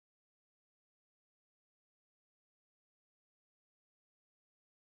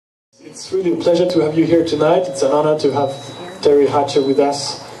It's really a pleasure to have you here tonight. It's an honor to have Teri Hatcher with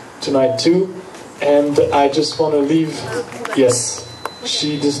us tonight too. And I just want to leave, yes,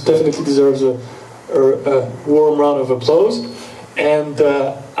 she definitely deserves a warm round of applause. And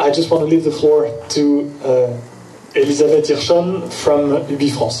I just want to leave the floor to Elisabeth Hirschon from UBI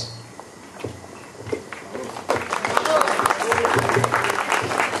France.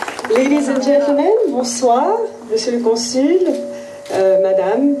 Ladies and gentlemen, bonsoir, Monsieur le Consul,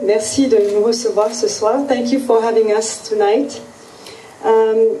 Madame, merci de nous recevoir ce soir. Thank you for having us tonight.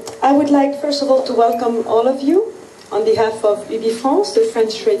 I would like, first of all, to welcome all of you on behalf of UBI France, the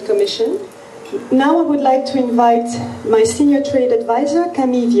French Trade Commission. Now I would like to invite my senior trade advisor,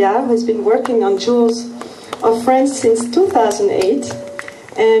 Camille Viard, who has been working on jewels of France since 2008.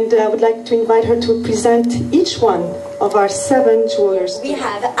 And I would like to invite her to present each one of our 7 jewelers. We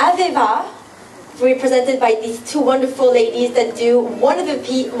have Aveva, represented by these 2 wonderful ladies that do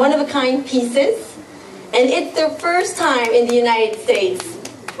one-of-a-kind pieces. And it's their first time in the United States.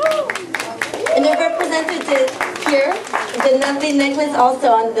 And they're represented here, the lovely necklace also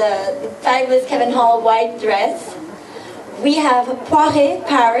on the fabulous Kevin Hall white dress. We have Poiret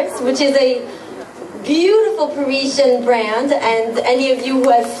Paris, which is a beautiful Parisian brand, and any of you who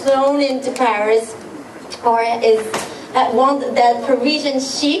have flown into Paris or want that Parisian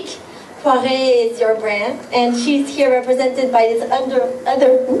chic, Poiret is your brand. And she's here represented by this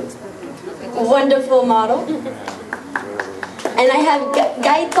other wonderful model. And I have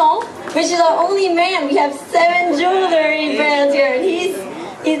Gaëtan, which is our only man. We have 7 jewelry brands here, and he's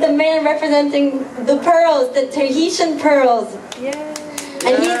the man representing the pearls, the Tahitian pearls.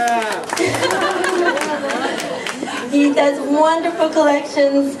 And he does wonderful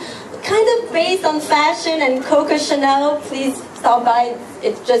collections, kind of based on fashion and Coco Chanel. Please stop by,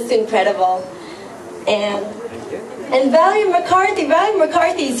 it's just incredible. And Valerie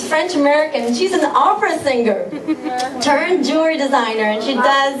McCarthy is French-American. She's an opera singer turned jewelry designer, and she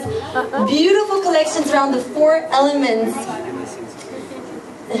does beautiful collections around the 4 elements.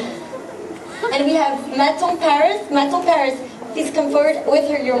 And we have Maton Paris. Maton Paris, please come forward with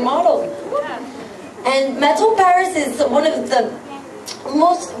your model. And Maton Paris is one of the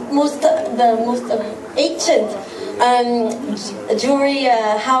most ancient jewelry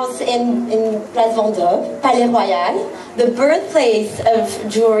house in Place Vendôme, Palais Royal, the birthplace of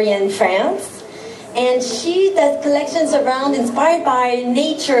jewelry in France. And she does collections around inspired by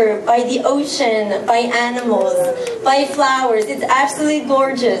nature, by the ocean, by animals, by flowers. It's absolutely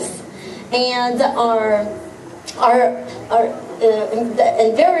gorgeous. And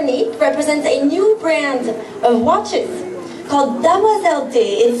and Veronique represents a new brand of watches called Demoiselle D.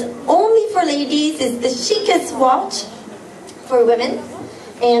 It's only for ladies. It's the chicest watch for women,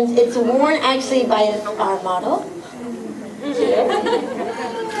 and it's worn actually by our model here.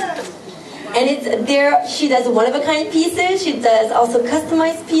 And it's there. She does one-of-a-kind pieces. She does also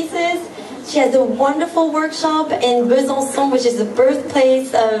customized pieces. She has a wonderful workshop in Besançon, which is the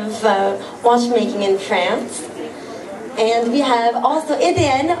birthplace of watchmaking in France. And we have also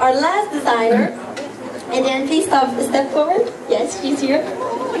Eden, our last designer. Eden, please step forward. Yes, she's here.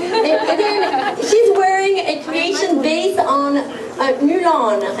 Eden, she's wearing a creation based on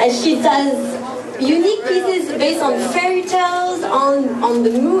Mulan, and she does unique pieces based on fairy tales, on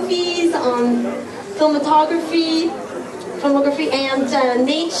the movies, on filmography, and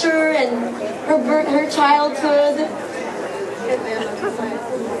nature, and her childhood.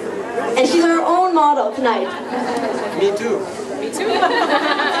 And she's her own model tonight. Me too. Me too.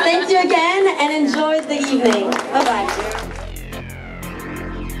 Thank you again, and enjoy the evening. Bye-bye.